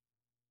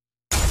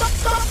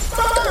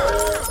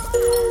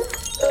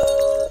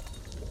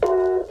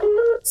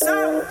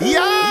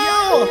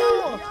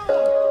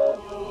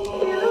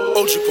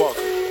Gucci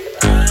Parker.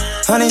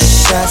 100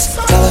 shots,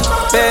 dollar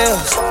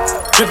bills,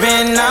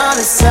 dripping all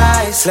the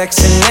sides,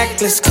 flexing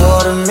necklace,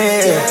 quarter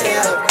mil.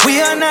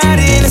 We are not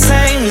in the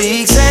same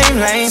league, same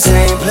lane,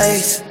 same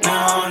place.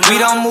 We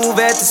don't move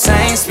at the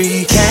same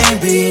speed,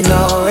 can't be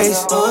no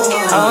race.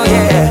 Oh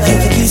yeah, you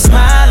can keep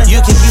smiling,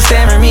 you can keep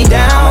staring me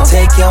down. I'ma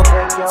take your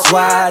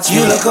watch,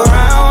 you look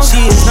around,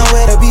 she is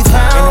nowhere to be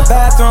found. In the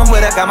bathroom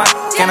with her, got my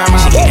and I'm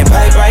out. She getting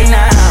paid right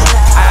now.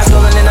 Eyes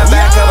rolling in the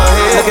back of her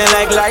head, looking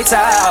like lights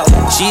out.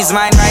 She's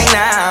mine right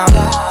now.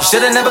 You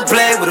should've never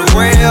played with a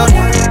real.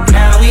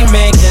 Now we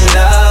making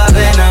love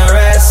in a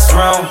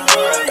restroom.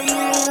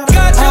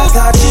 I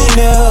thought you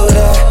knew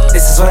that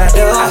this is what I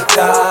do. I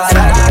thought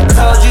I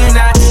told you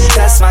not to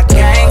test my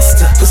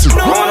gangster.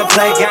 Wanna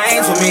play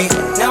games with me?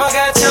 Now I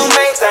got two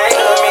main things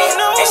with me.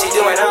 And she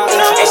doing all,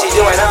 and she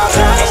doing all,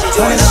 and she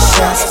doing all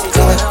shots,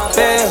 going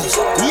bills,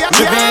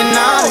 dripping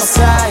all the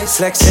sides,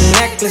 flexing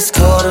necklace,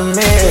 quarter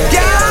mil.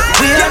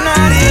 We are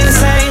not in the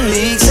same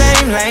league,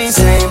 same lane,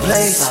 same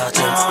place.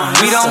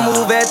 We don't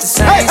move at the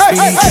same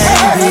speed,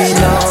 can't be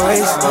no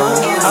race.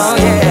 Oh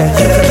yeah,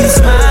 you can keep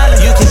smiling,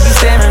 you can keep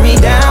staring me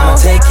down. I'ma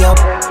take your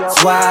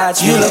watch,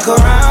 you look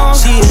around,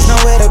 she is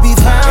nowhere to be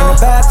found. In the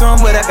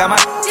bathroom with her, got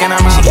my and I'm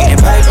out. She getting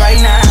paid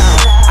right now.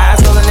 Eyes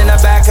rolling in the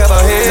back of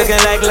her head,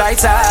 looking like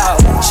lights out.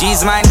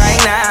 She's mine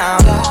right now.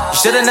 You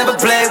should've never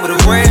played with a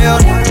real.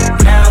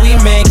 Now we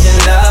making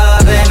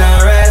love in a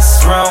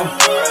restroom.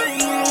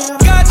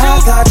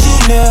 I thought you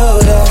knew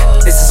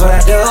that this is what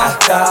I do. I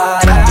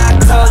thought I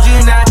told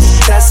you not to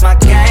test my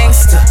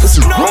gangster.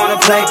 Wanna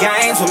play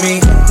games with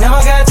me? Now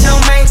I got two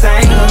main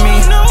things with me,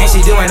 and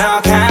she doing all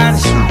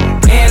kinds of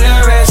shit. In the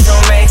restroom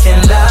making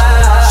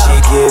love. She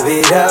give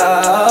it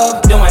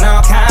up, doing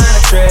all kind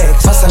of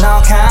tricks, busting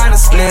all kind of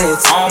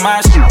splits on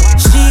my shit.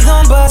 She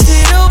gon' bust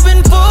it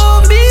open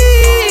for me.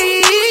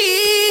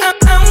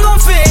 I'm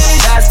gon' finish.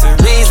 That's the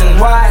reason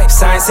why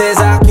sign says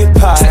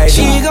occupied.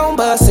 She gon'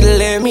 bust it,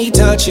 let me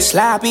touch it,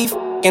 sloppy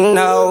f***ing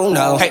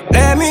no. Hey,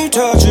 let me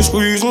touch it,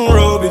 squeeze and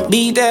rub it,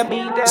 beat that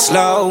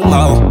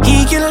slow-mo.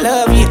 He can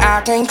love you,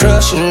 I can't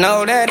crush you,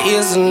 no, that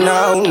is a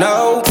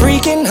no.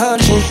 Freaking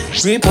hunching,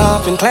 rip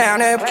pumping, clown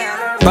that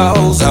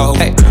bozo.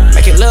 Hey,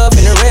 making love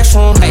in the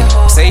restroom. Hey,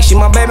 say she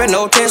my baby,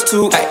 no test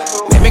tube. Hey,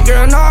 baby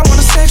girl, no, I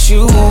wanna sex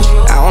you.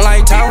 I don't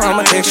like talk,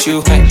 I'ma text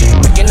you. Hey,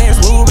 making this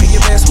move, make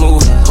your best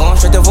move. Going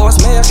straight to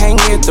voicemail, can't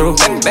get through.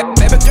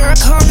 Baby girl,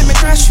 come, let me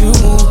crush you.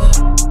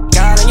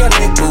 Got on your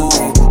neck, boo.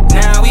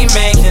 Now we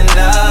making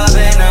love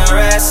in a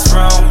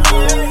restroom.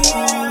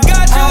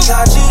 I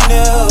thought you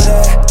knew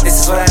that this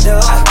is what I do.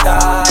 I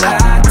thought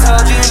I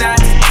told you not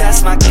to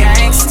test my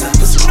gangster.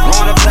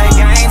 Wanna play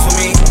games with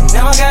me?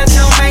 Now I got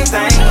two main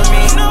things with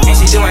me, and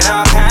she doing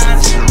all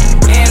kinds of shit.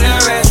 In the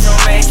restroom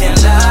making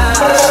love.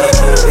 She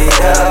give it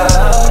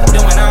up,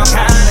 doing all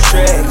kind of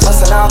tricks,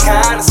 busting all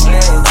kind of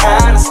splits,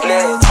 kind of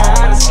split,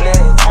 kind of split,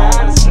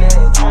 kind of split,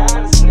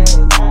 kind of split,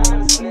 kind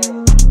of split.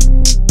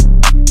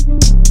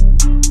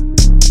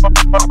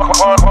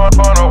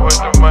 Corner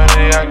with the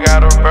money, I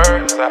got a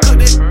bird's eye.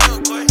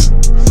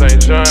 St.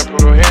 John,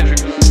 Puerto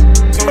Hendrix.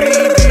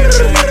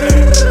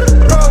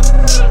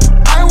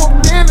 I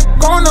walked in the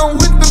corner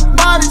with the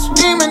body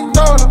screaming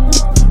daughter.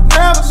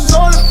 Never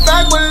sold it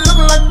back, but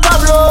looking like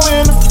Pablo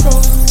in the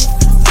front.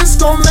 This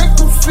gon' make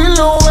me feel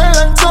away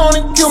like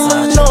Tony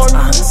Gilmanolo.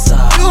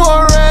 You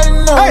already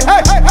know.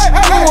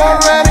 You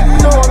already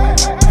know.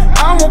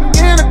 I walk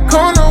in the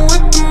corner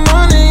with the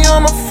money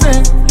on my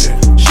finger.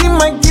 She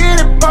might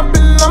get it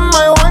poppin', I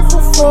might wife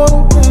her for the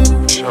win.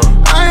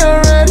 I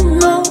already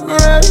know.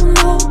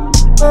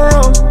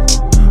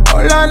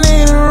 All I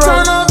need is roll.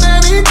 Turn up,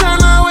 baby, turn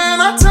up when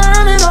I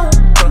turn it on.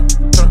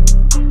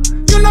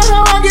 You know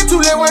how I get too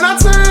late when I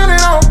turn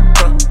it on.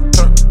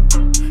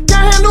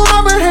 Can't handle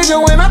my behavior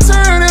when I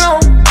turn it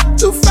on.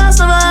 Too fast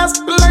of ass,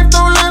 life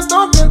don't last,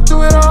 don't get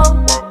through it all.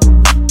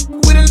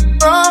 We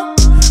didn't rock,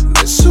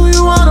 that's who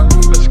you wanna be.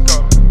 Let's go.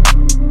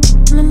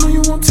 And I know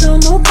you won't tell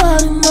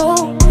nobody,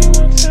 no.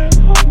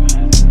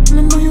 And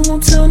I know you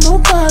won't tell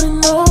nobody,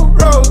 no.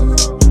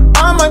 Rose,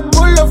 I might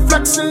pull up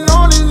flexing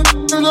on these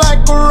niggas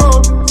like a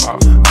road.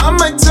 I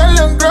might tell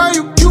your girl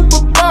you cute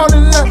but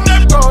ballin' like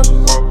a ghost.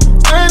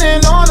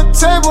 Standing on the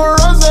table,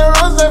 rose,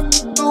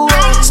 the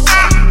walls.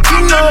 You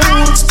know you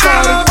was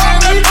calling.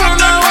 Baby, turn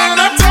up when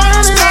I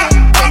turn it on.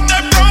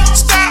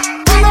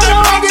 You know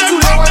how I get too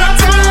low when I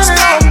turn it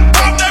on.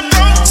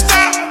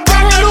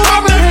 Can't handle my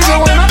behavior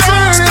when I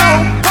turn it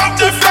on.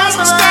 Too fast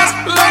and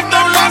fast, life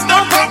don't last,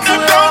 don't come to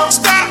it all.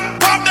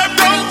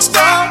 Don't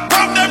stop,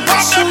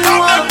 that's who you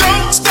wanna be.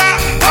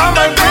 I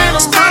might bring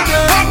them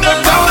burger, but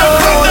don't know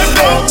who it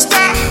is.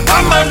 I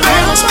might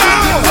bring them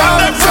sticky down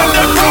and tell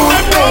them who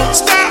it is.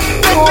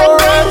 You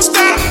already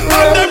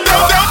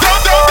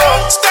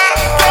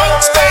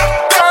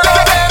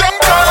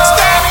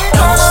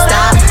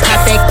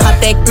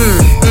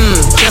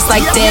just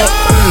like that,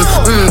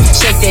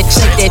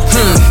 shake that,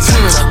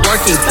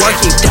 work it,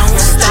 don't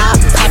stop,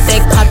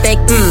 pop that,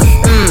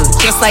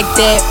 just like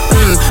that,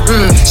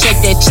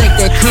 shake that,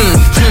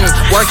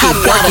 work it,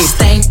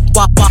 stank,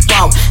 walk,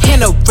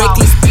 in a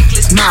reckless,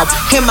 mouth.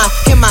 Hear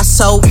my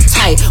soul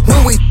tight.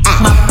 When we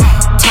my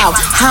talk,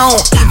 I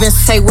don't even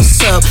say what's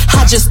up.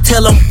 I just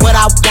tell him what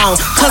I want.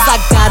 Cause I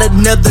got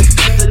another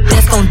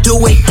that's gon' do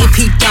it if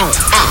he don't.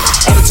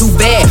 Attitude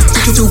bad,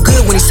 too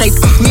good when he say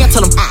me. I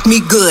tell him me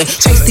good.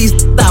 Chase these,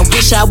 I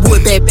wish I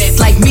would. Bad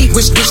like me,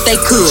 wish they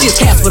could. She a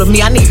Casper to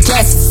me, I need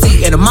glasses to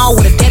see. And I'm all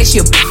with a daddy, she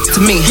a to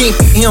me. He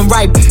him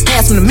right,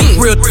 pass him to me.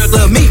 Real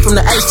love me from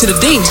the H to the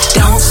D.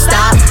 Don't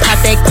stop, pop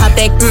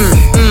that,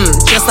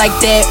 just like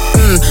that,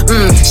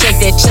 shake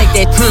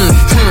that,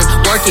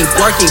 work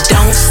it,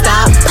 don't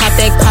stop, pop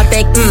that,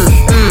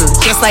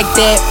 just like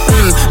that,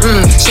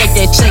 shake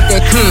that,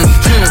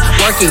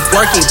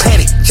 work it,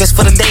 petty, just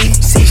for the day.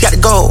 See, you got to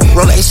go,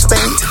 roll a spade.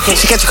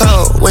 She catch a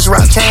cold, what's your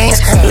rock chains?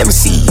 Let me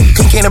see,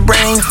 pink in the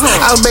brain.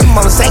 Our baby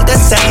mama ain't the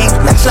same.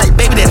 Not you like,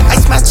 baby, that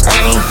ice my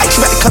chain. I you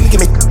about to come and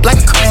give me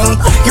like a crane.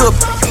 You a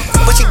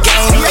but you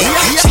game,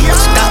 she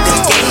wants to stop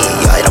this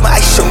game. Yeah, I'ma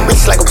ice your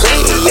wrist like a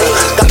blade.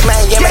 Got my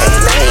yeah, my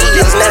LA.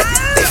 It's not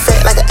they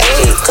fat like an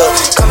egg.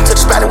 Come to the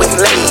spot with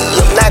lay.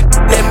 I'm not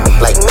that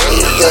like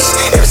me.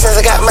 Ever since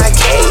I got my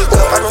cake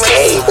up, I'm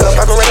raised up,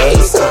 I'm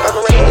raised up,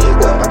 I'm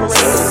raised up, I'm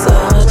raised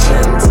up.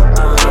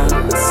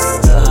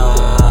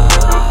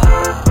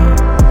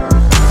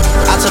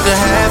 I took a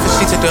half and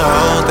she took the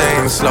whole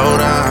thing.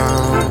 Slow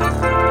down,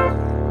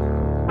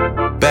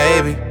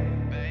 baby.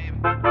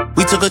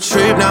 We took a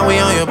trip, now we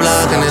on your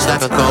block and it's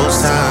like a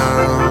ghost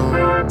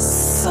town.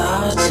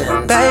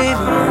 Sergeant, baby,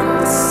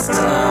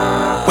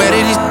 where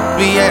did these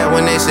be at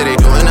when they say they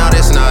doing all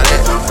this and all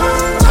that?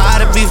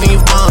 Tired of beefing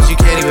you bums, you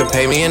can't even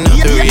pay me enough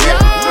to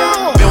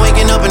react. Been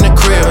waking up in the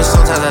crib and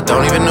sometimes I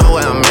don't even know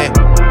where I'm at.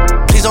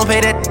 Please don't pay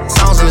that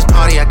songs in this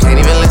party, I can't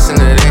even listen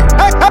to that.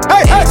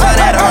 Anytime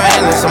that I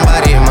run into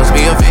somebody, it must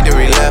be a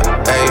victory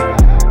lap. Hey,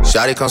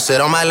 shawty come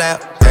sit on my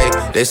lap. Hey,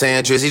 they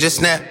saying Drizzy just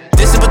snap.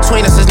 This in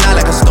between us is not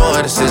like a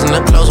store, this isn't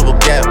a closable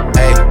gap.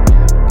 Ay,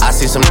 I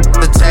see some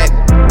attack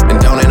and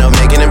don't end up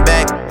making it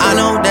back. I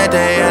know that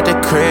they at the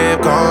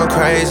crib going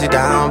crazy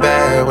down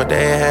bad. What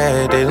they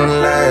had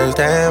didn't last,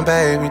 damn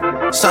baby.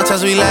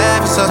 Sometimes we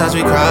laugh and sometimes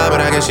we cry, but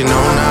I guess you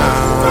know now,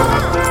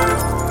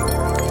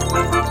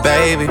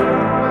 baby.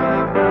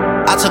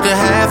 I took a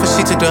half and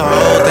she took the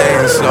whole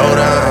thing. Slow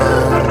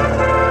down,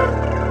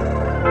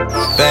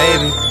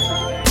 baby.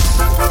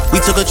 We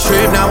took a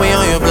trip, now we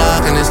on your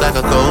block and it's like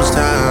a ghost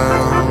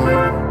town.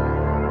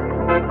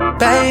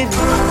 Baby,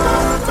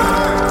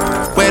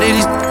 where did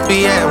these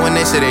be at when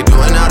they say they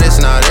doing all this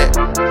and all that?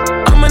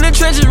 I'm in the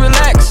trenches,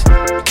 relax.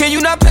 Can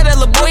you not pet that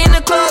little boy in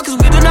the club? Cause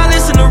we do not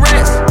listen to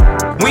rest.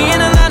 We in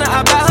Atlanta,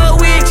 I buy her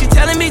wig, she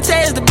telling me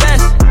Tay is the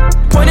best.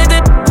 Pointed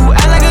at who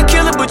act like a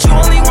killer, but you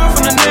only one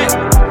from the neck.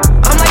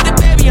 I'm like the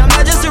baby, I'm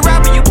not just a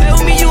rapper. You play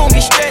with me, you won't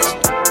get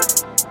stretched.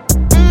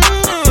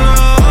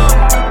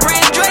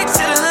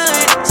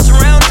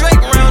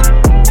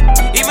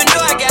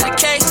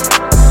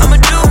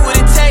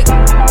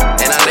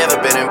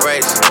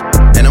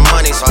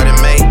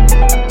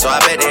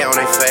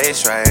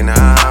 Right now,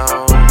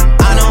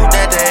 I know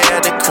that they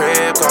at the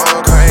crib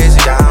going crazy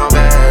down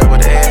bad.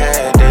 What they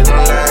had didn't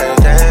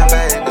last, damn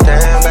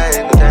baby.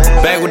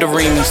 Back with the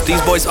remix,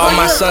 these boys all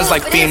my sons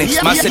like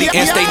Phoenix. My city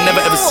and state never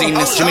ever seen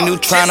this. Jimmy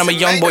Neutron, I'm a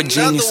young boy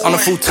genius. On a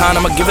futon,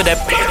 I'ma give it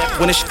that bit.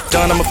 When it's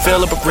done, I'ma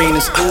fill up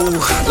arenas. Ooh,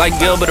 like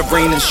Gilbert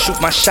Arenas.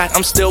 Shoot my shot,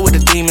 I'm still with the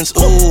demons.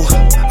 Ooh,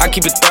 I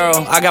keep it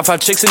thorough. I got 5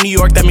 chicks in New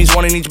York, that means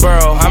 1 in each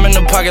borough. I'm in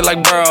the pocket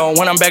like Burrow.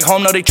 When I'm back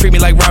home, no, they treat me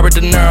like Robert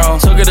De Niro.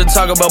 Took her to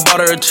Taco Bell, bought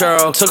her a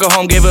churro. Took her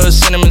home, gave her a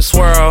cinnamon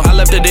swirl. I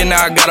left it in,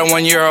 now I got her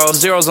 €1.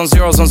 Zeros on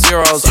zeros on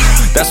zeros.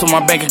 That's what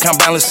my bank account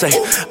balance say.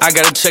 I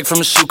got a check from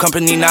a shoe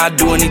company, now I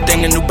do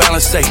anything a New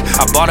Balance say.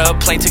 I bought her a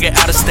plane ticket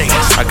out of state.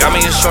 I got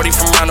me a shorty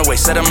from Roundaway,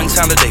 said I'm in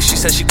town today. She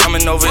said she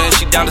coming over and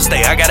she down to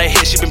stay. I got a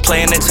hit, she been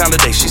playing that town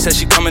today. She said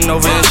she coming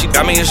over and she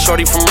got me a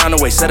shorty from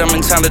Roundaway, said I'm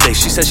in town today.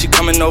 She said she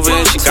coming over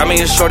and she got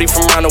me a shorty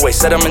from Roundaway,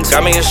 said I'm in.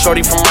 Got me a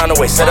shorty from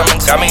Roundaway, said I'm in.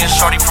 Got me a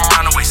shorty from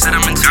Roundaway, said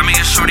I'm in. Got me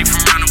a shorty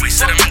from Roundaway,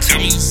 said I'm in.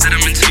 Said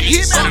I'm in.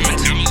 Said I'm in.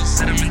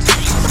 Said I'm in.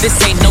 This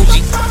ain't no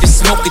G, this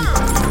smoking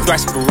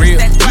thrash for real.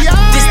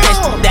 This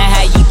that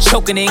how you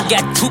choking and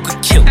got Tuka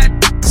killed.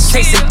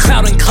 Chasing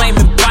clout and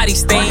claiming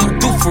bodies they ain't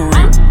do for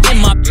real. In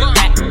my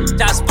back,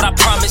 that's but I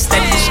promise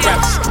that the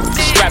straps.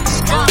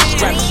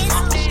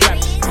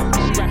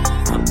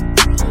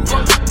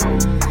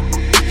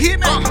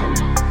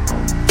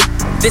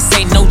 This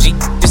ain't no G,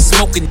 this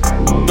smoking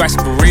thrash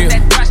for real.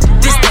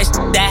 This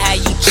that how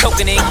you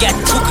choking and got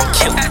Tuka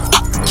killed.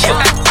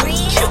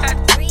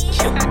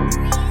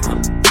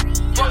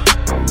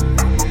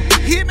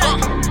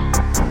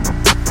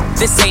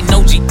 This ain't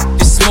no G,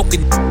 this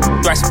smoking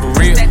thrash for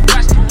real.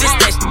 This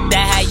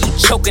that how you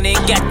choking and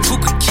got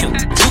Tuka killed.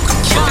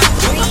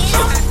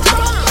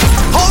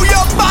 Hold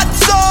your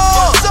butts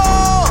up!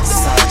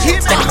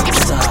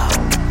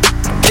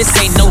 This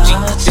ain't no G,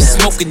 this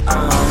smoking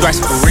thrash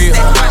for real.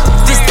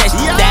 This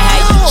that how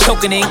you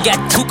choking and got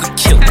Tuka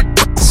killed.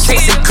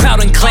 Chasing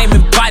clout and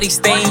claiming bodies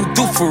they ain't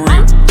do for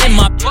real. In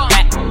my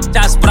back,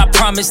 that's but I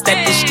promise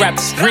that this strap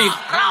is real.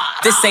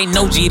 This ain't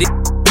no G, this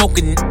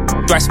smoking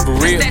thrash for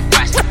real.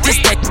 This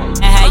that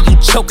how you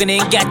choking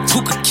and got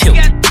Tuka killed.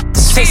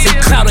 Chasing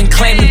clout and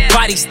claiming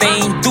bodies they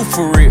ain't do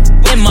for real.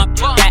 In my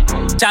got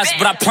shots,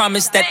 but I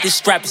promise that this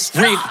strap is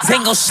real. They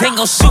ain't gon'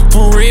 shoot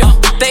for real.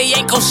 They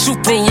ain't gon' shoot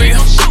for real.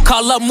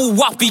 Call up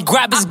Muwapi,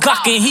 grab his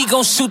Glock and he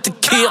gon' shoot to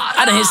kill.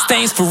 I done hit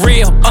stains for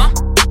real.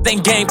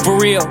 Ain't game for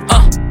real.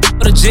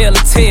 Go to jail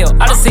or tell.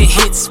 I done seen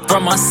hits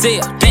from my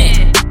cell.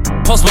 Damn.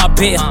 Post my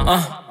bill.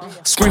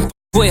 Scream for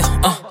 12.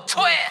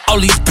 All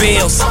these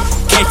bills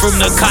came from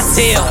the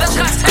cartel.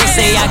 They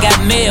say I got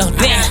mail.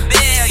 Damn.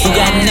 Who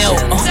got nailed?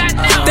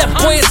 That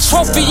boy a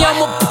trophy,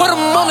 I'ma put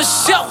him on the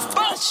shelf.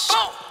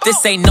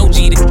 This ain't no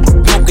G, this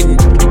smoking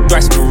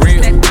dress for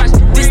real.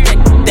 This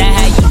that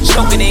how you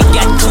choking and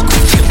got Tuka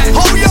killed.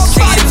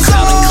 Chasing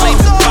clout and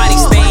claiming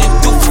bodies they ain't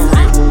do for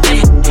real.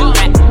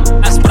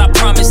 That's what I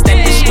promise that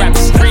this strap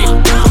is real.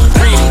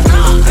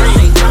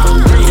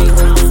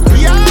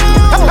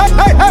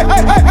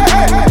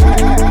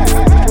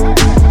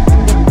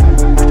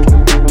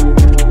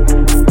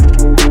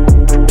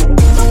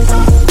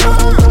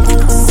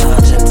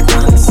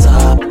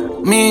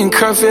 Me and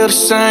Kurt feel the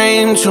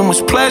same. Too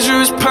much pleasure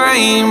is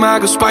pain. My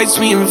girl spites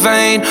me in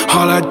vain.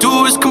 All I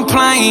do is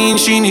complain.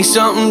 She needs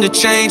something to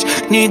change.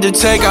 Need to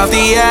take out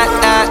the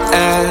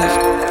ass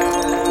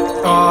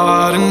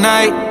all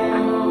tonight.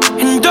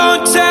 And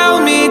don't tell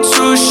me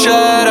to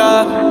shut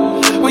up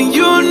when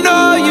you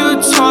know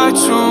you talk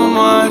too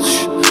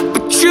much,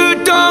 but you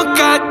don't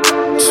got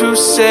to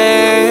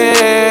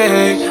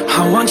say.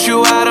 I want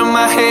you out of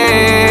my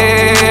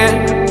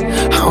head.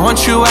 I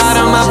want you out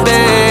of my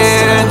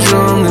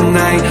bedroom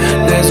tonight.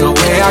 There's no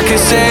way I can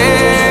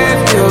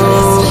save you,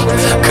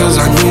 cause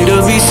I need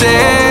to be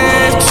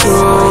saved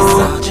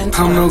too.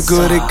 I'm no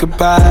good at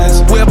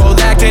goodbyes. We're both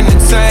acting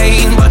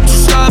insane, but you're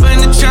stubborn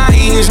to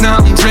change. Now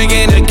I'm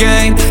drinking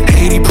again.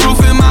 80 proof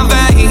in my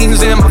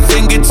veins and my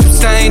fingertips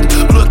stained.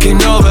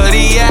 Looking over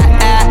the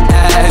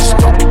ash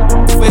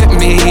with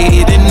me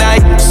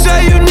tonight.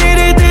 Say you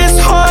needed this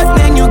hard,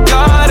 then you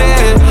got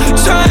it.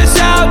 Turns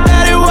out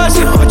that it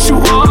wasn't what you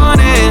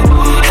wanted,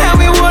 and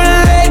we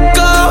wouldn't let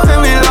go and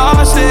we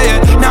lost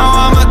it. Now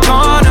I'm a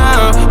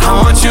goner.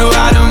 I want you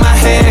out of my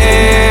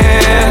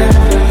head.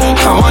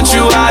 I want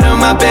you out of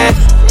my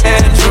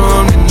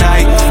bedroom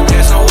tonight.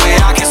 There's no way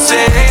I can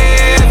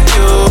save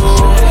you,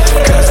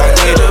 cause I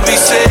need to be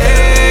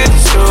saved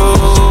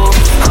too.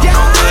 I'm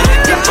no good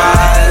at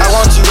goodbyes. I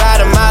want you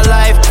out of my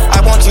life.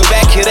 I want you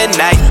back here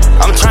tonight.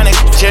 I'm tryna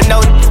get you know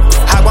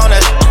I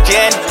wanna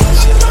get.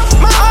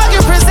 My heart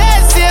is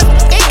possessive,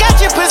 it got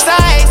you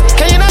precise.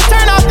 Can you not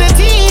turn off the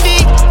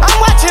TV? I'm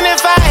watching it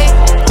fight.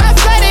 I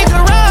flooded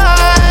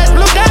garage,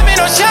 blue diamond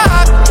on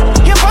shop.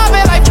 You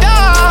poppin' like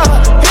dog,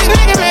 it's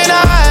Nicki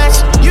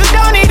Minaj. You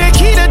don't need a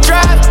key to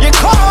drive, your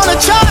car on a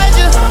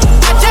charger.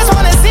 I just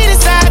wanna see the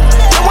side,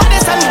 the one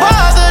that's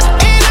unbothered.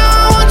 And I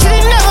don't want you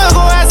to never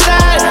go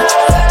outside.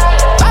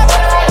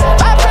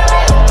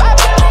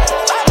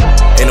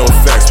 Ain't no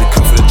facts, we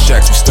come for the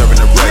checks, we stirring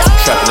the racks, we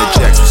trapping the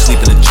jacks, we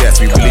sleeping the jets,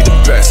 we really the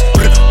best.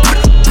 We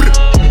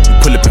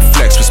pull up and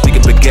flex, we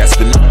speaking baguettes,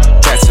 but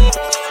that's it.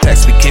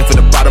 Text, we came from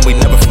the bottom, we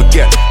never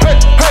forget. Hey,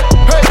 hey,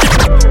 hey.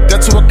 That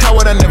to a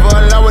coward, I never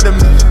allow it. Them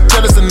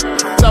jealous and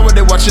sour,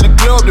 they watching the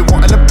globe, they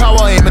wanting the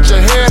power. Aim at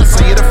your head, I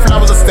send you the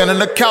flowers. I stand on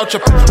the couch,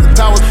 I put the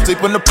towers,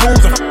 sleep in the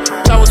pools.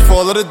 Towers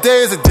for all of the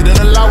days, it didn't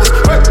allow us.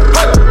 Hey,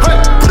 hey, hey.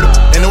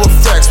 Ain't no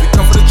effects, we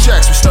come for the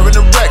checks, we stirring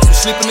the wrecks, we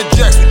sleep in the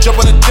jacks, we jump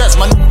on the jets,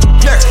 my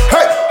next.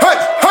 Hey, hey,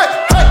 hey,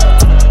 hey.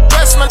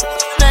 That's my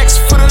next,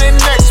 foot on their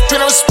necks,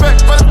 pay no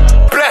respect, but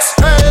bless.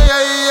 Hey,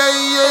 hey, hey,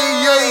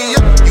 hey, hey,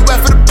 hey. You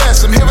out for the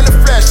best, I'm here in the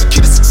flesh, the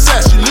key to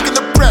success, you look in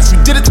the breast, we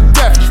did it to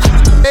death.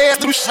 Hey,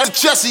 after we shot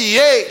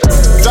Jesse, hey.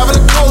 Driving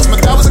the coast, my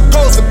guy was a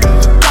ghost.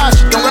 Gosh,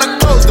 don't gotta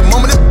close, the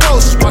moment it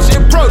goes, watch it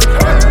approach.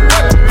 Hey,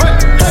 hey, hey,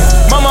 hey.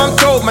 Mama, I'm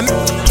cold, my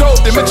dope,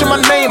 they mention my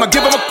name, I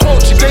give him a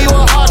quote. She gave you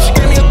a heart, she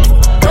gave me a.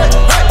 Hey,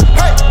 hey,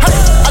 hey, hey.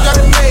 I got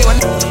it made, my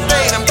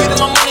name, I'm getting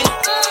my money.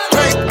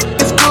 Hey,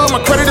 it's good, my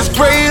credit is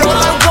great. All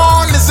I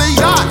want is a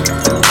yacht.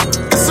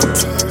 It's a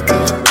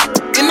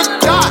in the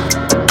yacht.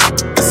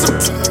 It's a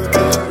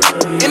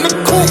in the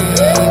coupe.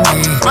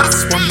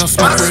 Wanna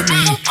smoke with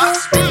me?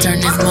 They turn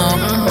this mom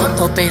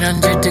up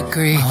 800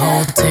 degree.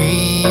 Whole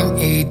team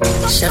eat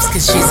chefs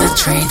cause she's a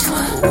treat.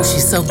 Ooh,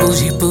 she's so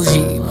bougie,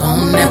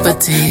 bon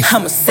appetit.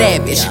 I'm a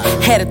savage,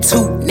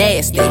 attitude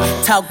nasty.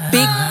 Talk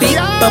big,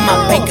 but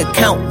my bank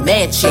account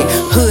match it.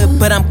 Hood,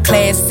 but I'm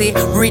classy.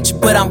 Rich,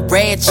 but I'm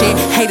ratchet.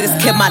 Haters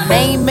kept my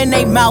name in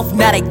their mouth,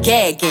 not a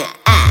gagging.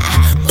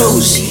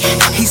 Bougie.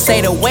 He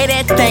say the way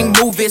that thing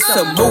move, it's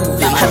a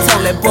movie. I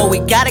told that boy we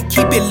gotta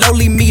keep it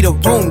lowly, me the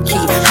room key.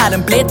 I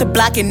done bled the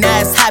block and now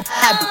it's high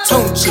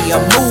Tunchi.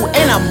 I'm mood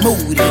and I'm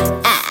moody.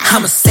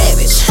 I'm a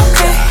savage,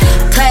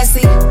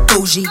 classy,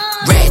 bougie,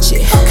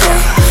 ratchet,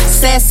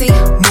 sassy,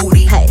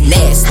 moody,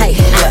 nasty,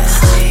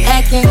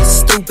 acting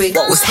stupid.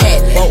 What's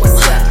happening?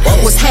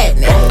 What's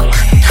happening?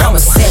 I'm a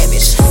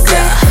savage,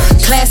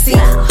 classy,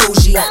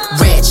 bougie,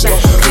 ratchet,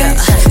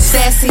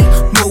 sassy,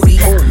 moody,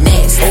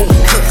 nasty,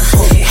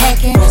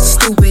 hacking,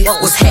 stupid.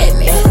 What's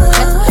happening?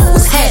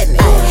 What's happening?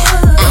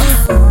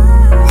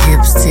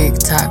 Hips tick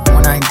tock.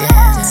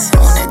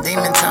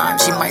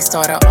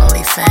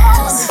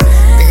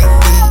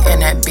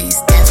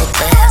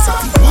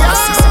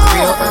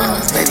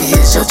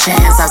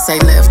 say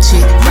left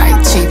cheek,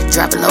 right cheek,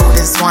 drop it low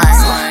and swing.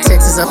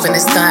 Texas up in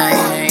this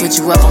thing, put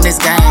you up on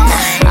this game.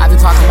 I be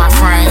parking my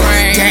frame,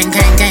 gang,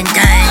 gang, gang,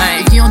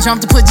 gang. If you don't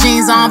jump to put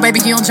jeans on, baby,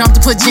 you don't jump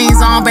to put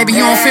jeans on, baby, you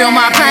don't feel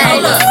my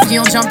pain. If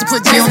you don't jump to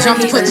put jeans, jump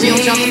to put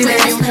jeans, jump to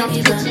put jeans, jump to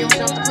put jeans,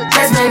 jump to put jeans.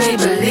 Just make me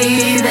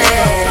believe it,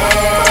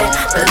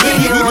 believe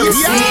you wanna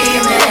see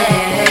me.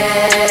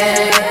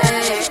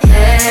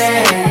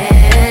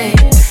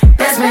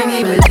 Let's make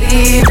me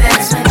believe it.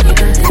 Let's make me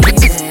believe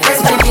it.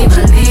 Let's make me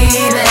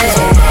believe it.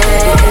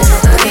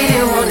 Believe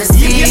you wanna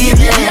see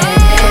me.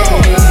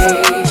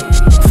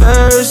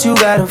 First you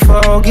gotta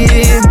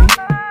forgive me.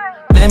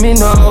 Let me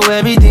know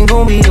everything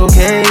gon' be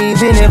okay.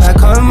 Even if I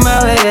come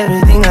out with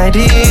everything I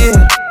did,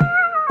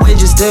 would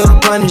you still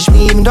punish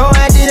me even though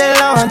I did it a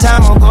long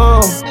time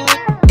ago?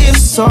 If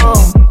so,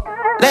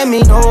 let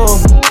me know.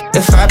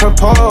 If I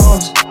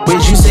propose,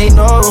 would you say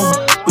no?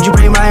 Would you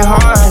break my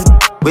heart?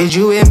 Would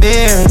you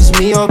embarrass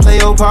me or play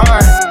your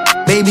part?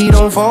 Baby,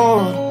 don't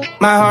fold,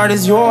 my heart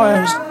is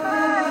yours.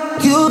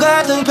 You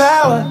got the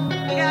power,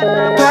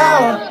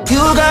 power. You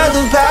got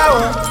the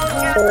power,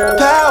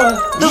 power.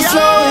 The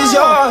floor is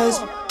yours,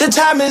 the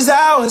time is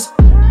ours.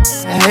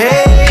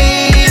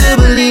 Hey, to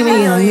believe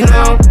me or you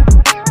don't.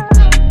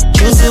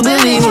 Choose to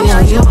believe me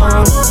or you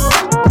won't.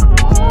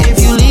 If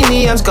you leave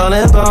me, I'm skull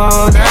and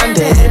bone. I'm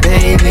dead,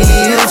 baby,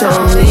 you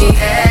told me.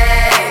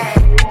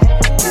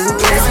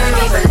 Let's make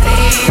me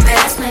believe it.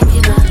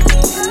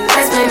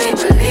 Let's make me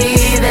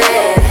believe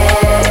it.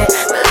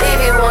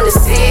 Believe you wanna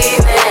see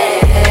me.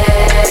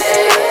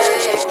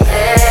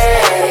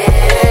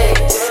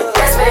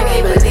 Let's make me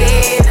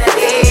believe it.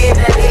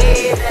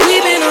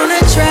 We've been on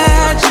a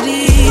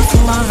tragedy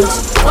for months.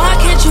 Why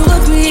can't you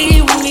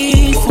agree with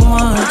me for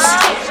once?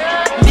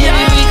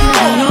 Maybe we can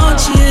be on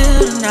chill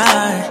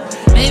tonight.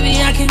 Maybe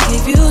I can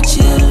give you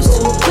chills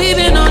too. We've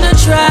been on a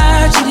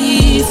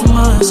tragedy for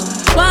months.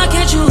 Why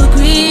can't you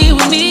agree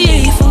with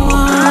me for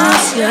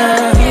once?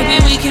 Yeah, maybe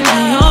we can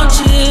be on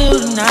chill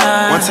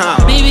tonight. One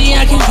time. Maybe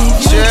I can give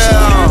you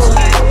chills.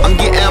 I'm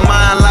getting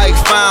mine like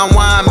fine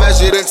wine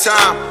measured in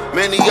time.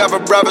 Many other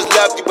brothers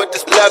left you, but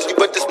this left you,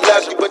 but this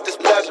left you, but this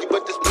left you,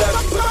 but this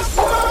left you, but this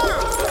left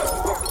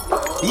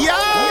you.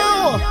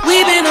 Yo!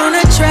 We've been on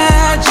a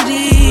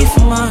tragedy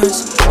for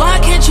months. Why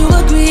can't you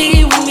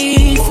agree with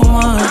me for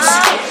once?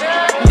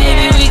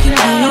 Maybe we can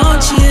be on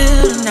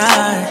chill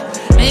tonight.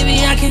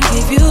 Maybe I can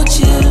give you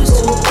chills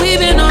too. We've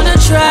been on a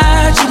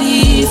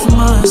tragedy for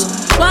months.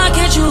 Why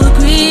can't you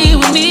agree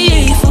with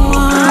me for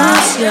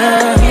once?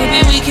 Yeah,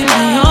 maybe we can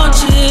be on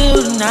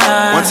chill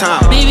tonight. One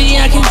time. Maybe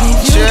I can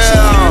give you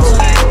chills.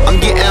 I'm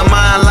getting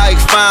mine like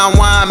fine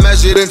wine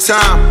measured in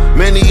time.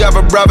 Many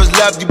other brothers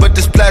left you, but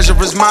this pleasure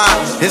is mine.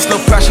 It's no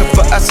pressure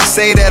for us to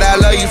say that I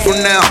love you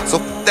from now. So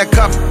that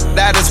comfort,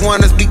 I just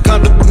want us to be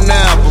comfortable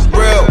now. For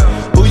real,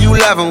 who you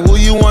loving, who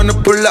you wanna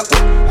pull up with?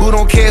 Who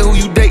don't care who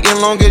you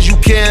dating, long as you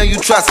care and you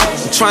trust me.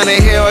 I'm trying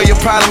to hear all your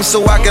problems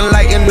so I can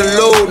lighten the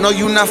load. No,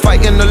 you not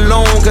fighting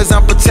alone, cause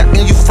I'm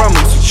protecting you from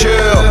them. So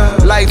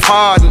chill, life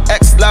hard and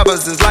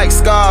ex-lovers is like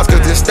scars. Cause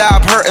they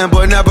stop hurting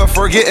but never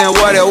forgetting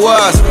what it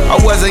was. I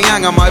wasn't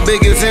young and my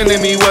biggest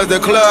enemy was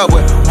the club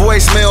with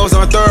voicemails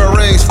on third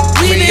rings.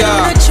 We've been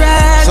on a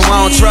tragedy so I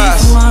don't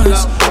trust. For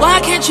once. Why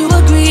can't you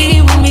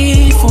agree with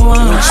me for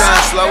once? I'm trying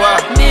to slow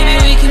up. Maybe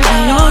we can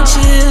be on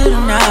chill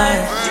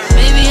tonight.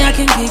 Maybe I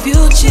can give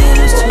you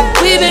chills too.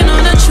 We've been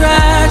on a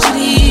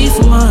tragedy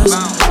for months.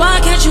 Why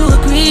can't you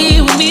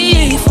agree with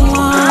me for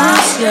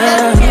once?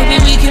 Yeah, maybe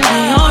we can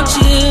be on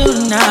chill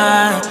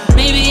tonight.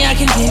 Maybe I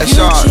can give you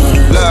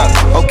chills.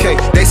 Look, okay,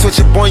 they switch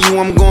up on you,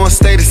 I'm gonna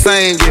stay the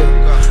same,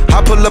 yeah.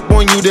 I pull up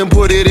on you, then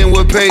put it in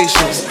with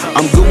patience.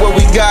 I'm good where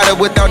we got it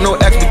without no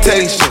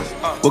expectations.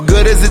 What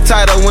good is the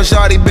title when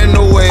shawty been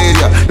away,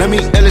 yeah? Let me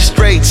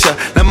illustrate ya,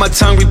 let my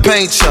tongue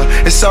repaint ya.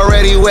 It's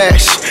already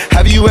wet,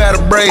 have you had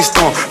a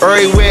brainstorm?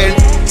 Everywhere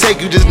take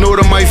you, just know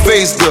that my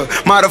face good.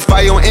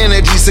 Modify your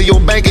energy so your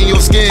bank and your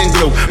skin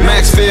glow.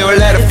 Max feel,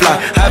 let it fly,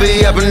 I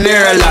be up in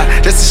there a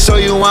lot. Just to show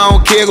you I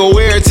don't care, go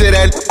wear it to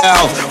that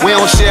house. We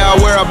don't share our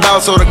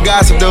whereabouts or the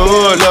gossip, the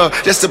hood love.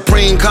 Just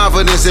supreme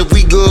confidence, if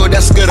we good,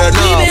 that's good enough.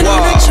 We've been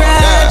on a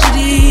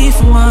tragedy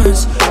for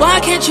once. Why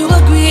can't you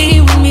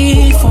agree with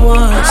me for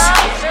once?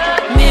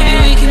 Maybe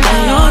we can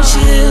be on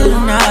chill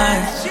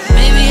tonight.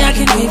 Maybe I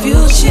can give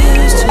you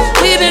chills too.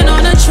 We've been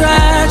on a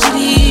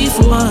tragedy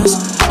for once.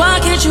 Why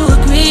can't you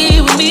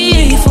agree with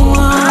me for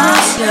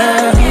once?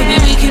 Yeah, maybe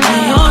we can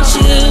be on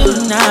chill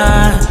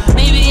tonight.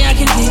 Maybe I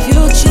can give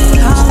you chills.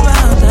 How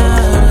about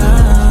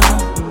that?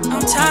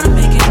 I'm tired of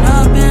making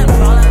up and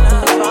falling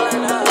up,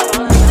 falling up.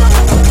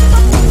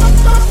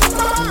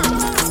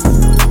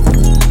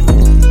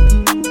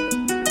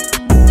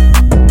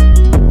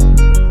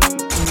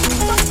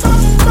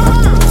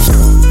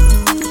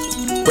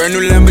 Brand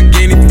new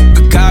Lamborghini,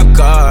 a cop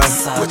car.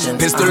 With a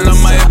pistol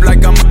on my hip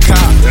like I'm a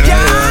cop.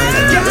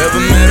 Ever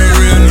met a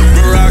real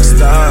nigga rock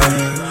star?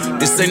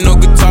 This ain't no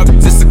guitar, but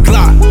this a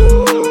clock.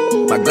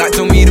 My Glock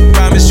told me to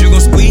promise you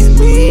gon' squeeze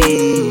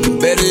me. You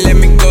better let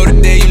me go the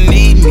day you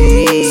need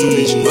me. So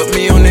bitch, put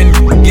me on that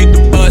nigga, get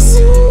the bus.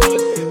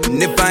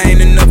 And if I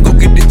ain't enough, go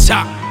get the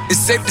It's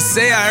safe to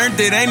say I earned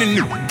it, ain't a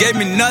new, gave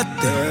me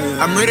nothing.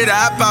 I'm ready to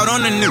hop out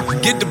on the new,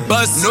 get the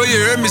bus. Know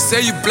you heard me say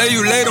you play,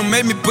 you late, don't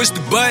make me push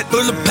the butt.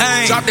 Full of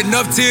pain, dropped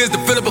enough tears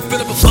to fill up a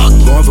fuck.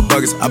 Going for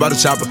buggers, I bought a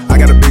chopper. I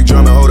got a big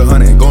drum and hold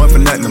 100. Going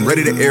for nothing, I'm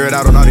ready to air it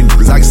out on all these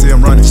niggas. I can see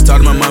I'm running. She talked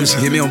to my mom, she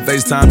hit me on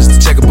FaceTime just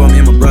to check up on me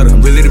and my brother.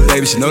 I'm really the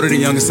baby, she know that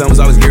the youngest son was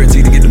always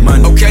guaranteed to get the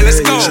money. Okay,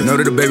 let's go. She know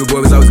that the baby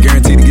boy was always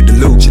guaranteed to get the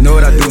loot. She know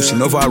what I do, she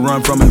know if I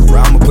run from it,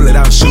 I'ma pull it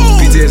out and shoot.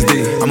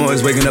 PTSD, I'm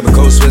always waking up in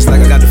cold sweats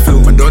like I got the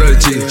flu. My daughter a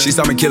G, she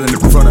saw me killing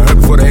it in front of her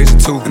before the age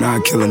of 2. And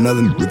I'd kill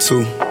another nigga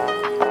too,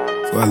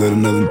 before I let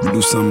another nigga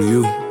do something to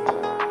you.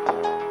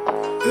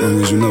 As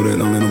long as you know that,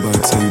 don't let nobody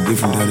tell you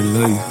different, daddy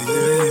love you.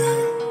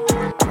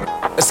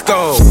 Let's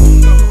go.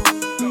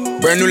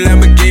 Brand new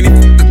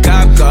Lamborghini, a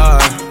cop car.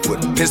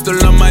 With a pistol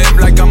on my hip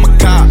like I'm a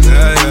cop.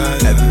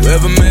 Have you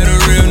ever met a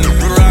real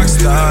nigga rock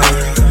star?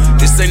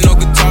 This ain't no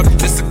guitar, but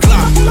this a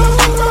clock.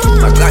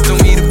 My God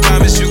told me to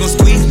promise you gon'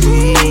 squeeze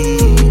me.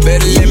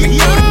 Better let me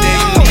go the day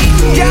you need.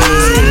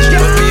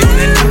 Put me on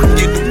that nigga,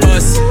 get the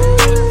bus.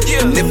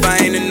 And if I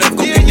ain't enough,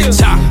 go get the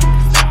chop.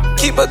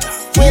 Keep up.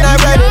 When I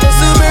ride in the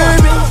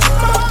Suburban,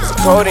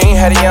 codeine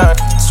had a young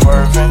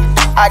swerving.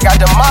 I got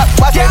the mop,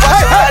 watching and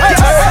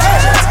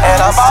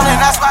I'm ballin',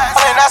 that's why,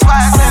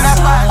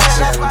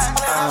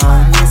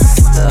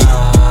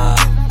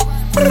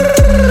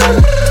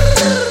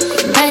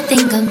 I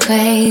think I'm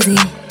crazy,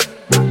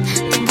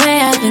 the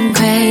way I've been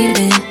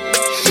craving.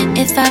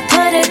 If I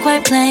put it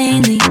quite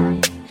plainly,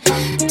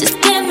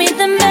 just give me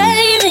the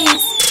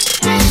babies.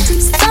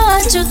 So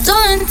what you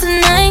doing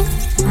tonight?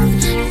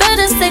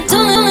 Better stay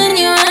tuned when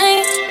you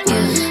ain't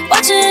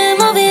watching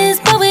movies,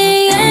 but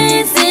we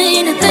ain't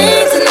seen a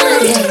thing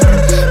tonight.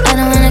 I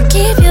don't wanna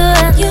keep you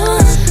up,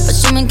 but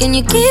you can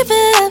you keep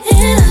it up?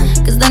 Yeah.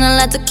 Cause then I'll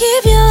have to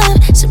keep you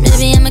up, so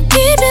maybe I'ma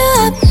keep you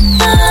up.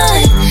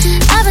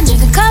 I've been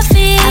drinking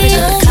coffee,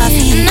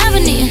 and I've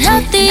been eating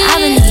healthy.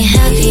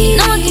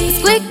 No one keeps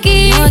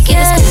squeaky,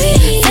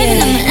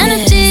 saving up my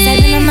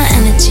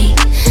energy.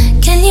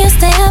 Can you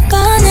stay up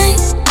all night?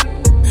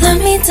 Love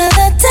me till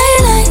the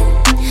daylight.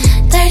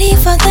 30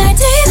 for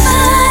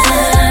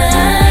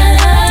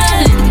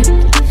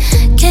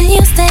 35. Can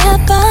you stay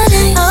up all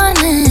night?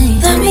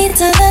 Love me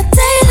till the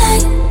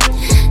daylight.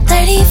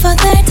 30 for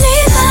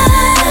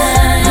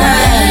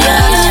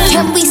 35.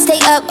 Can we stay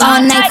up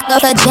all night?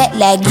 Fuck the jet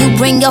lag. You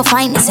bring your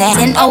finest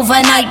and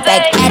overnight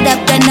back. Add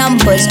up the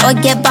numbers or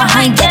get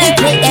behind that.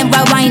 Play and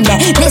rewind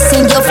that.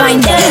 Listen, you'll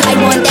find that. I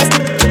want that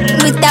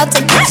without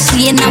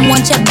Takashi, and I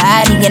want your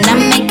body, and I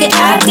make it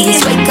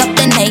obvious. Wake up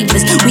the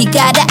neighbors, we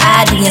got an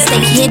audience. They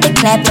hear the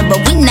clapping, but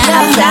we not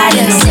outside.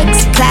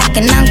 6 o'clock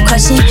and I'm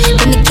crushing.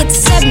 When it gets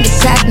to 7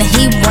 o'clock, now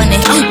he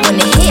running. When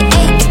it hit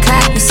 8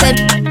 o'clock, we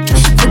said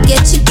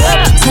forget your girl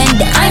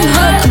pretender. I'm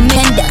her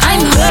commander.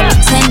 I'm her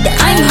pretender.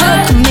 I'm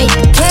her to make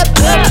the cap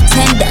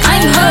pretender.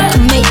 I'm her to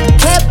make the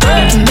cap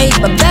to make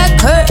my back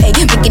hurt. Ay,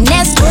 making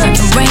that squirt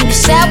and bring the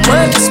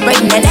shower to spray.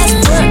 Now that's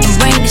work.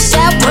 Bring the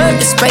shower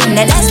to spray.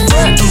 Now that's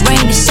work.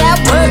 Bring the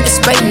shower to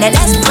spray. Now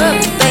that's work,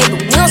 baby.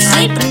 We don't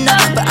sleep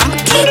enough, but I'ma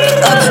keep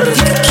it up. If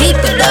you can keep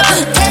it up,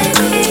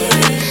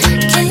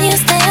 can you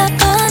stay up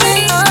all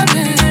night?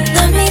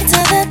 Love me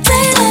till the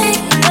daylight.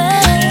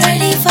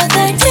 30 for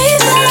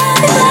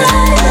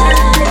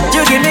 35.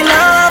 You give me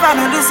love I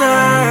don't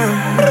deserve.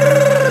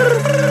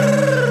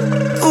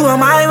 Who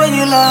am I when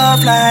you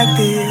love like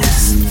this?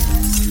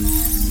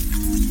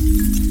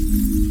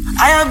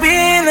 I have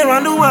been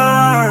around the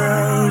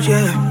world,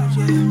 yeah.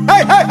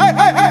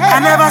 I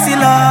never see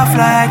love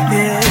like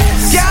this.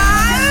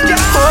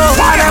 Oh,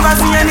 I never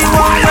see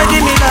anyone who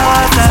give me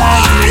love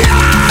like this.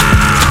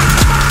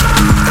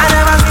 I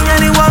never see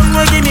anyone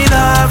who give me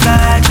love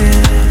like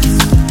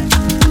this.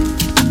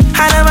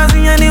 I never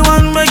see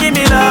anyone who give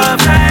me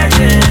love like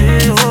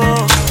this.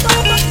 Oh,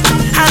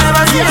 I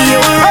never see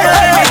anyone who give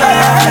me love.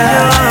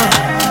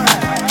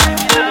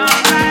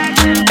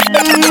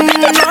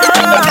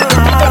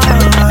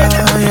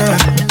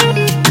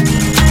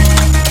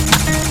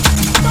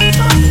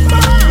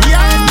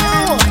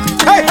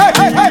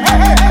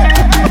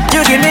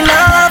 You give me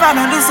love I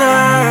don't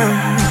deserve.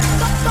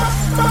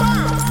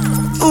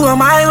 Who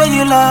am I when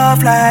you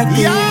love like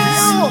this?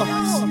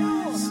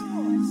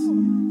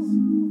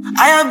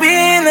 I have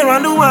been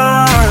around the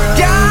world,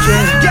 yeah.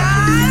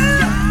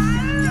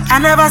 I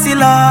never see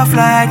love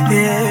like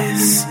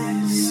this.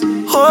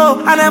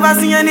 Oh, I never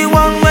see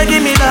anyone who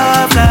give me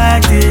love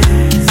like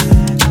this.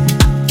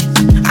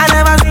 I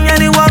never see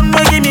anyone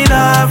who give me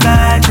love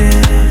like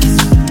this.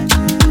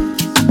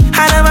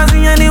 I never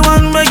see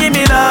anyone who give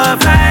me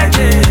love like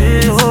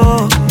this.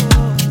 Oh,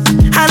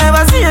 I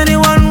never see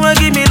anyone who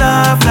give me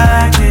love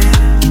like this.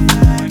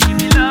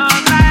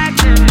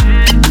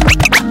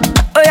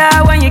 Oh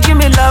yeah, when you give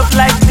me love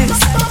like this,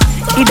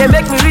 it dey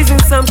make me reason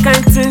some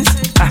kind things.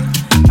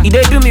 It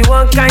dey do me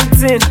one kind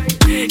thing.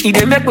 It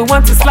dey make me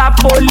want to slap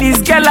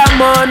police. Girl,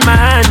 I'm on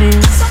my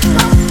knees.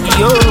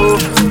 Yo,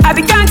 I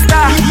be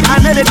gangsta. I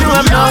know they do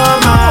I'm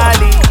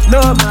normally.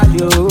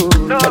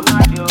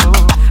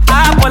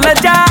 I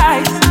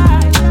apologize,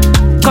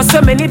 cause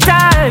so many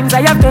times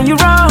I have done you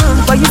wrong,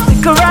 but you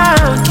look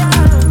around.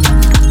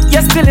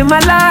 You're still in my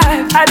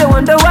life. I don't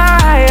wonder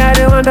why. I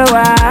don't wonder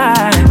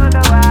why.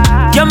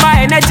 You're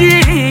my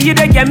energy. You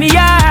don't get me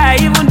high,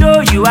 even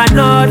though you are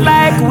not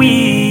like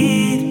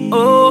weed.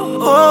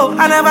 Oh,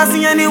 I never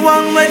seen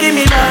anyone who give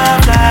me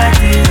love like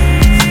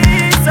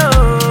this.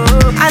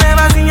 Oh, I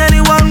never seen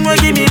anyone who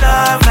give me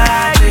love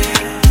like this.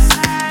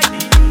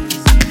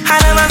 I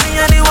never seen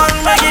anyone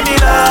who give me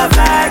love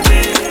like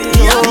this.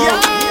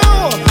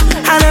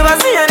 I never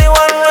seen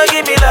anyone who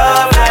give me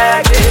love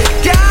like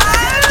this.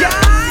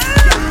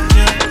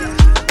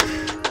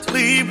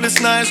 Sleepless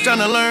nights trying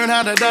to learn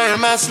how to die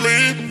in my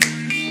sleep.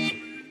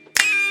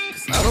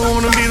 I don't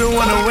wanna be the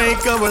one to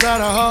wake up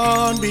without a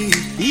heartbeat.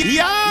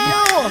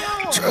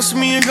 Trust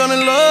me, you're gonna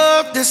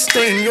love this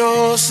thing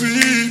you'll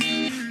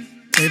see.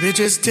 Baby,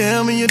 just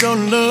tell me you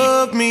don't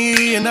love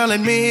me, and I'll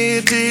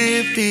admit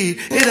deep.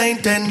 It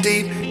ain't that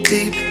deep.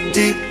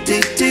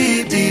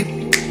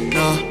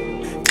 No,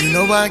 you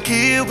know I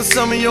kill for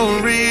some of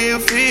your real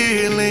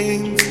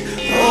feelings.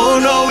 Oh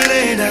no, it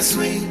ain't that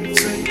sweet.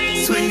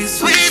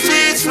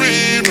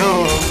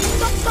 No,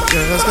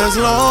 just as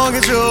long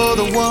as you're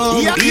the one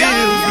who gives me.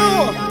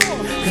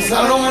 Cause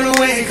I don't wanna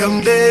wake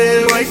up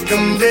dead. I don't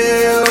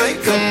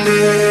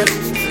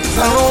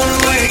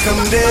wanna wake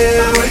up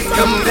dead.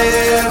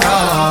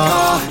 I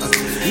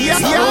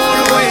don't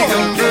wanna wake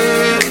up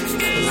dead.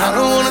 I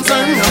don't wanna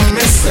turn you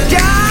missing. I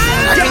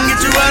can't get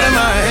you out of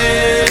my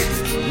head.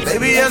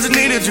 Baby, I just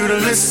needed you to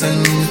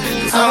listen.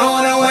 Cause I don't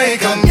wanna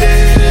wake up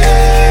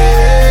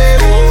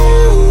dead.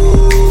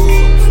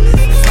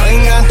 If I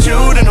ain't got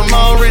you, then I'm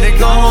already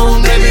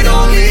gone. Baby,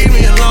 don't leave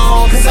me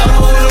alone. Cause I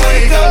don't wanna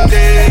wake up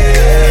dead.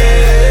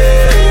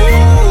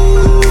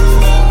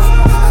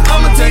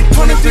 I'ma take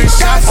 23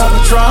 shots of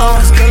Patron.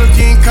 This girl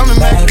keep coming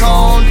back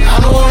home. I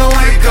don't wanna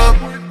wake up.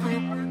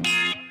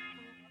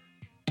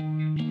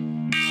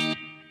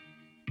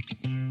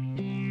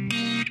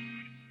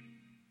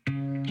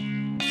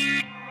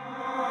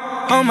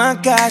 Oh my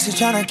gosh, you're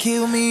tryna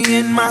kill me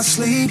in my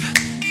sleep.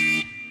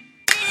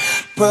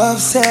 Rough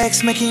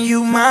sex making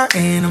you my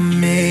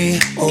enemy.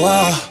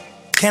 Oh,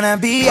 can I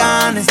be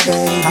honest,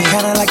 baby? I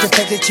kinda like the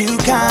fact that you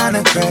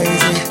kinda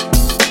crazy.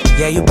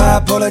 Yeah, you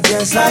bipolar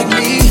just like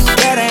me.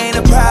 That ain't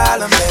a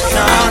problem, baby.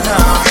 No.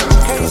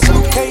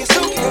 Okay. Hey.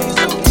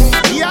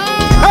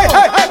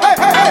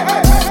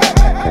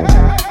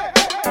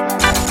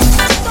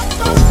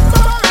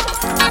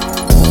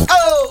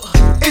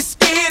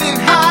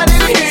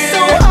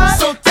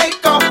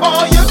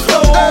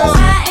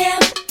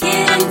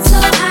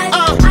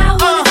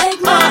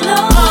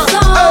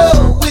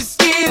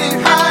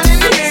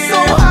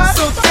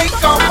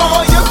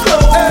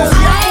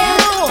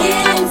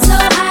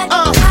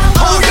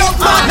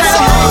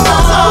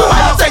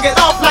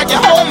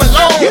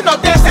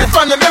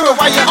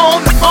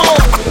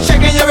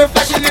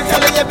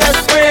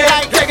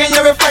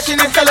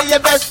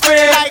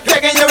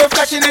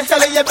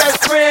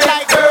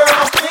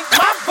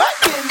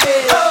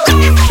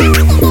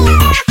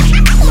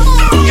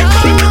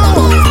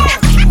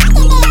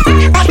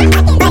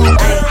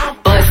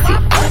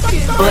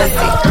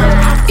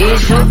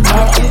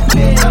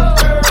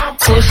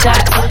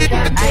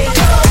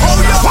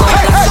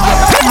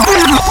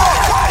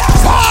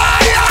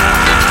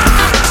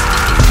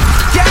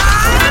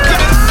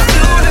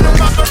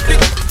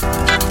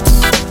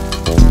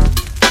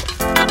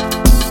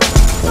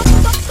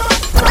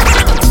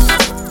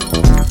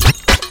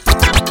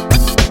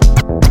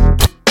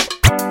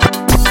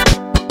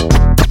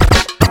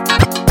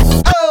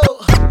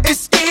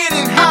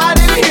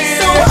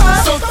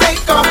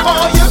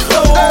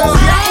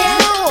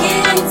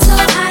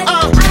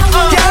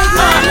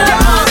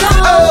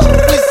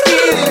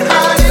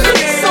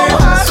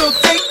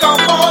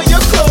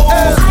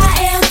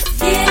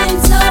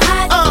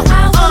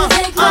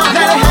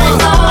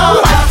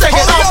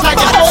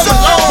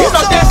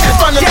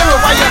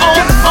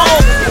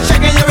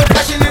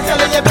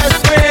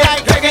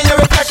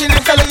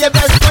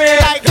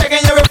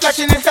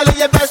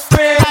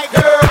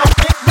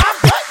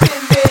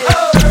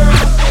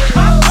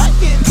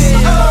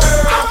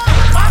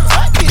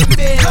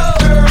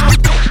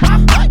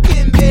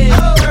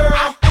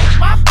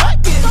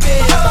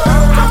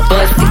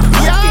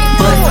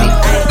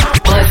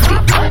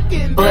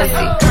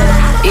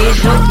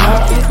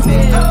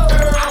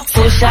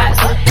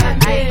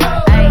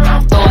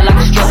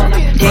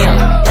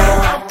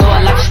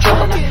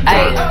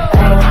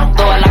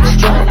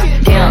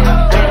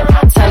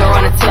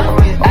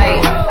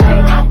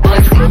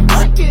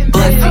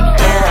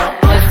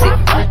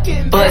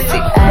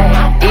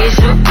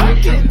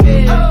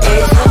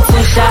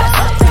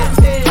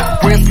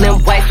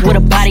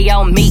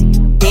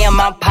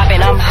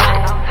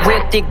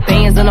 Thick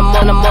bands and I'm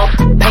on them up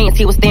pants.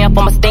 He was staying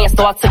for my stand,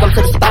 so I took him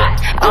to the spot.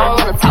 I don't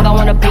wanna talk, I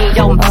wanna be in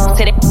your mouth.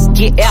 Said that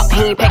get out,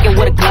 he ain't packing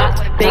with a Glock.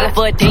 Begging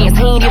for a dance,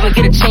 he ain't even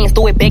get a chance.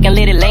 Throw it back and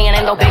let it land,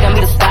 ain't no begging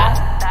me to stop.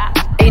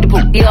 Ate the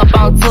poop, up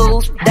on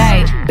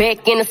Tuesday.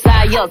 Back in the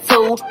side, yeah,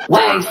 2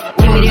 ways.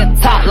 Give me that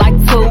top like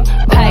 2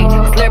 pay.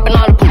 Slurping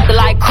on the poop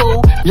like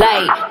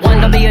Kool-Aid.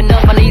 One don't be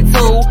enough, I need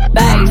 2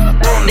 bass.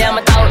 Damn,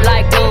 I thought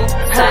like dude,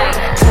 hey.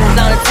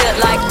 On the tip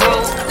like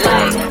groove,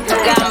 like.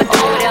 Got me do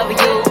whatever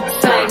you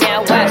say. Now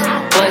watch,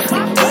 bust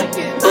it, bust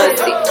it,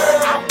 bust it,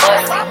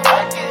 bust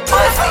it.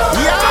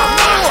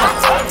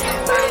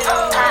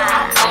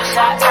 Two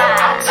shots,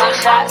 two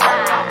shots,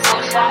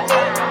 two shots,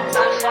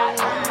 two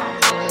shots.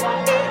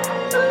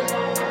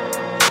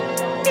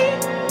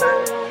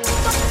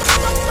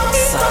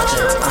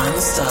 Sergeant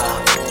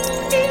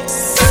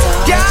Unstop.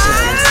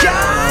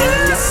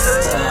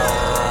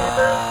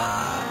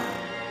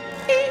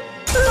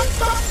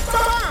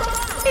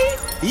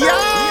 Yo!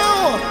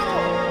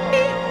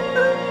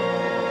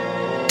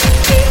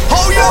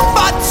 Hold your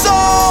butts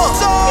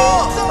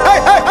up! Hey,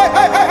 hey, hey,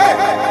 hey, hey, hey!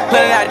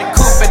 Pulling out the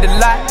coupe at the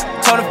lot.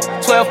 Told him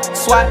 12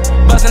 SWAT.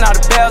 Buzzing all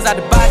the bells out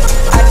the box.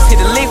 I just hit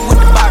a lick with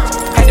the box.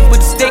 Had to put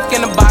the stick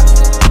in the box.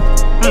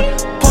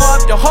 Pour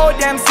up the whole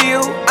damn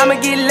seal. I'ma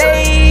get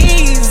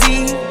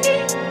lazy.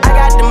 I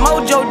got the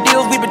mojo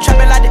deals. We been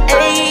trapping like the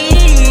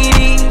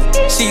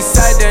 80s. She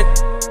said that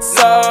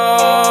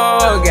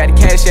so. Got the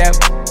cash out.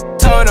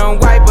 Told him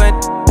wipe it.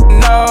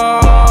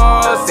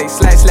 No, say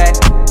slash.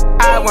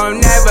 I won't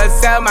never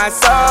sell my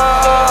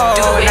soul.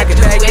 Do it, I can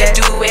do take it, that.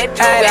 do it,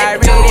 do And it, I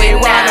do really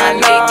it wanna now.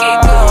 know. Lick it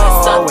good,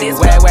 suck this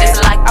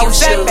just like you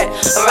should.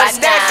 Right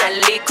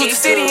now, lick Cool it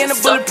City in a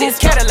good, suck bulletproof this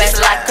Cadillac.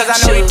 just like Cause you I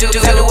know you should. do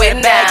Do it it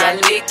now,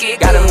 lick it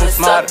Gotta good, move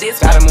suck smarter, this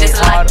gotta move just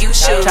like harder. you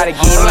should. Try to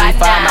give me Right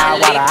 5 mile now,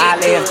 water. lick I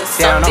it lay good,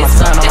 down on my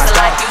suck son on this my just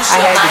like dog. you I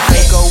should. had the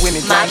Draco with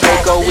me, My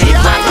Draco with me.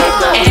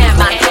 and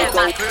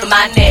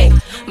my neck,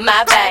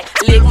 my back,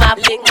 lick my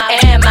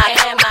and my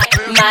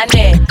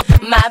neck,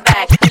 my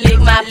back, lick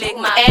my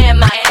and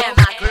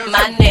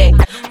my neck,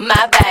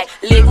 my back,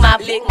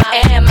 lick my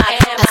and my.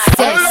 I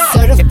said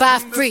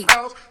certified free,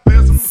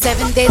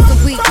 7 days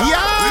a week.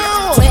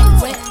 Wet,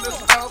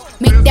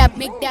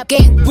 make that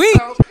game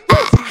weak.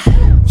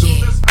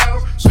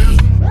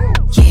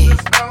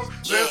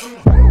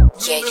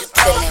 Yeah, you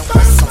dealing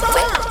with some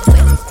wet.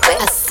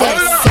 I said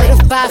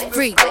certified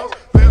free,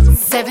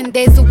 7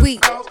 days a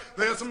week.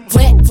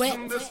 Wet,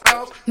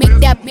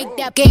 make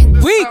that game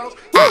weak.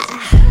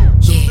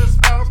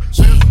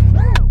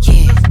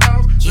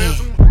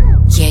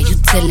 Yeah, you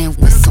dealing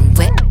with some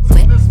wet.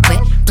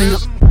 Bring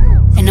up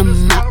and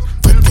I'm out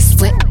for this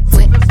wet.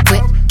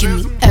 Give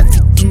me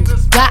everything you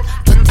got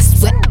for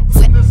this wet.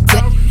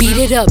 Beat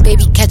it up,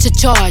 baby, catch a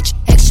charge.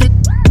 Extra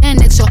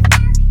and extra.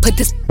 Put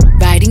this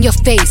right in your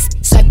face.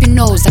 Swipe your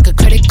nose like a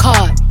credit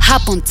card.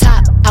 Hop on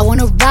top, I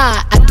wanna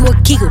ride. I do a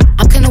giggle,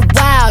 I'm kinda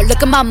wild.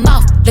 Look at my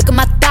mouth, look at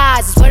my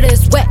thighs. It's wet,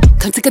 it's wet,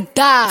 come take a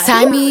dive.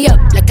 Tie me up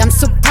like I'm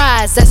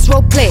surprised. That's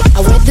roleplay,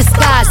 I wear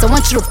disguise. I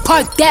want you to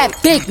park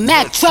that Big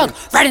Mac truck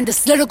right in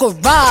this little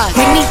garage.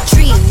 Make me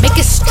dream, make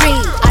it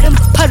stream. Out in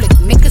public,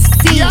 make a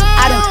scene.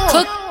 I don't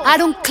cook, I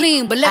don't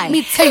clean, but let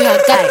me tell you, I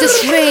got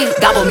this ring.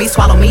 Gobble me,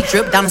 swallow me,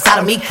 drip down inside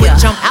of me. Quick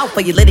jump out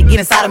for you, let it get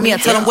inside of me. I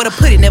tell them where to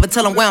put it, never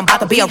tell them where I'm about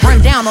to be. I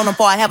run down on them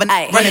before I have a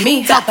night. Running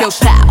me, talk your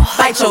style,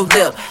 bite your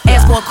lip.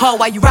 Ask for a call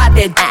while you ride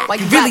that. While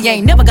you really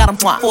ain't never got him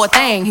for a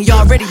thing. He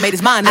already made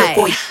his mind up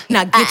for you.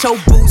 Now get your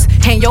boots,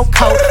 hang your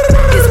coat.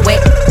 It's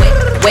wet.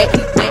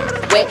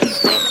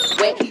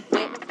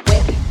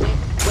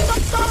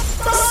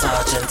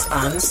 Sergeant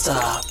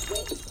Unstop.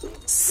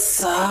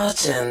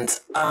 Sergeant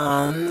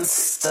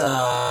Unstop.